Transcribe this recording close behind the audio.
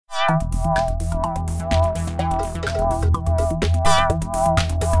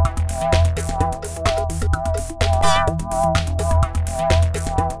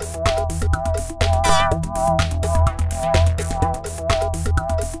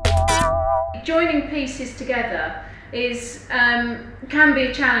Joining pieces together can be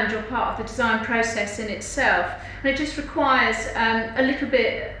a challenge or part of the design process in itself, and it just requires a little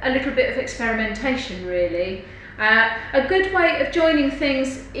bit of experimentation, really. A good way of joining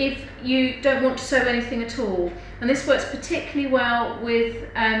things if you don't want to sew anything at all, and this works particularly well with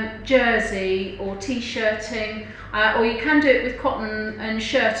jersey or t-shirting, or you can do it with cotton and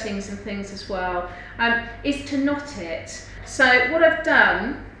shirtings and things as well, is to knot it. So what I've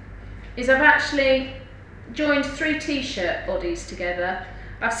done is I've actually joined 3 t-shirt bodies together.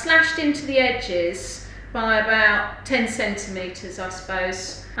 I've slashed into the edges by about 10 centimetres, I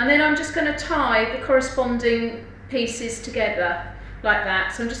suppose, and then I'm just going to tie the corresponding pieces together like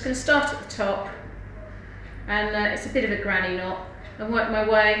that. So I'm just going to start at the top, and it's a bit of a granny knot, and work my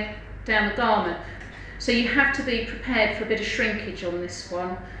way down the garment. So you have to be prepared for a bit of shrinkage on this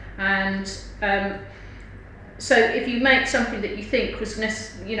one, and so if you make something that you think was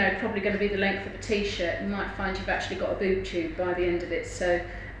probably going to be the length of a t-shirt, you might find you've actually got a boob tube by the end of it, so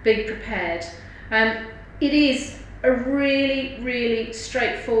be prepared. It is a really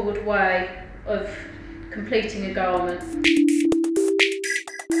straightforward way of completing a garment.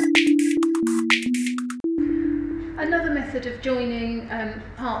 Another method of joining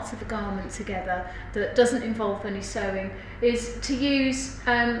parts of a garment together that doesn't involve any sewing is to use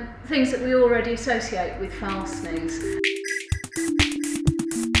things that we already associate with fastenings.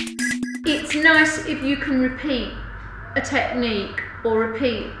 It's nice if you can repeat a technique or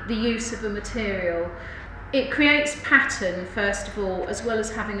repeat the use of a material. It creates pattern, first of all, as well as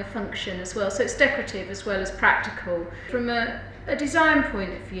having a function as well, so it's decorative as well as practical. From a design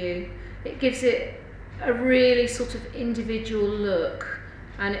point of view, it gives it a really sort of individual look,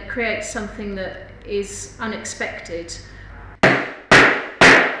 and it creates something that is unexpected.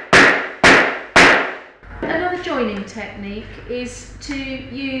 Another joining technique is to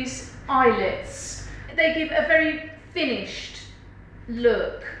use eyelets. They give a very finished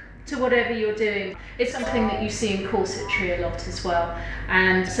look to whatever you're doing. It's something that you see in corsetry a lot as well,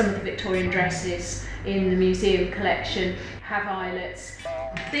 and some of the Victorian dresses in the museum collection have eyelets.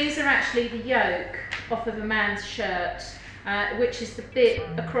 These are actually the yoke off of a man's shirt, which is the bit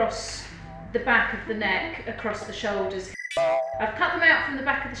across the back of the neck, across the shoulders. I've cut them out from the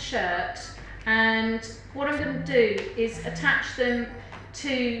back of the shirt, and what I'm going to do is attach them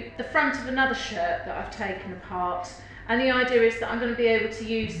to the front of another shirt that I've taken apart, and the idea is that I'm going to be able to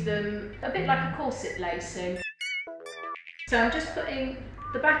use them a bit like a corset lacing. So I'm just putting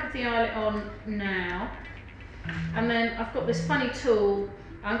the back of the eyelet on now, and then I've got this funny tool.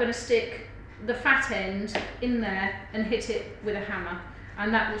 I'm going to stick the fat end in there and hit it with a hammer,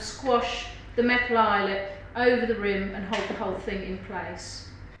 and that will squash the metal eyelet over the rim and hold the whole thing in place.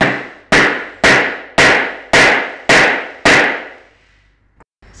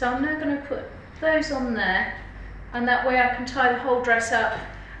 So I'm now going to put those on there, and that way I can tie the whole dress up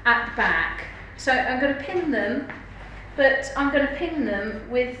at the back. So I'm going to pin them, but I'm going to pin them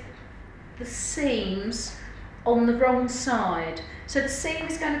with the seams on the wrong side. So the seam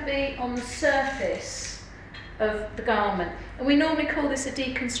is going to be on the surface of the garment, and we normally call this a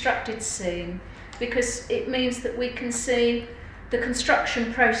deconstructed seam because it means that we can see the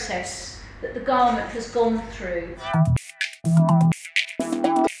construction process that the garment has gone through.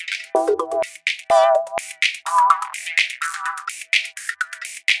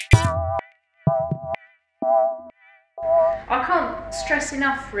 I can't stress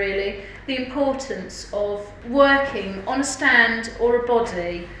enough really the importance of working on a stand or a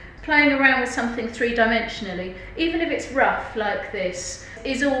body, playing around with something three-dimensionally, even if it's rough like this,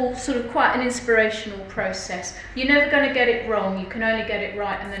 is all sort of quite an inspirational process. You're never going to get it wrong, you can only get it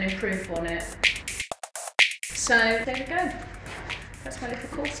right and then improve on it. So there we go, that's my little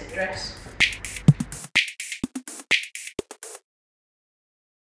corset dress.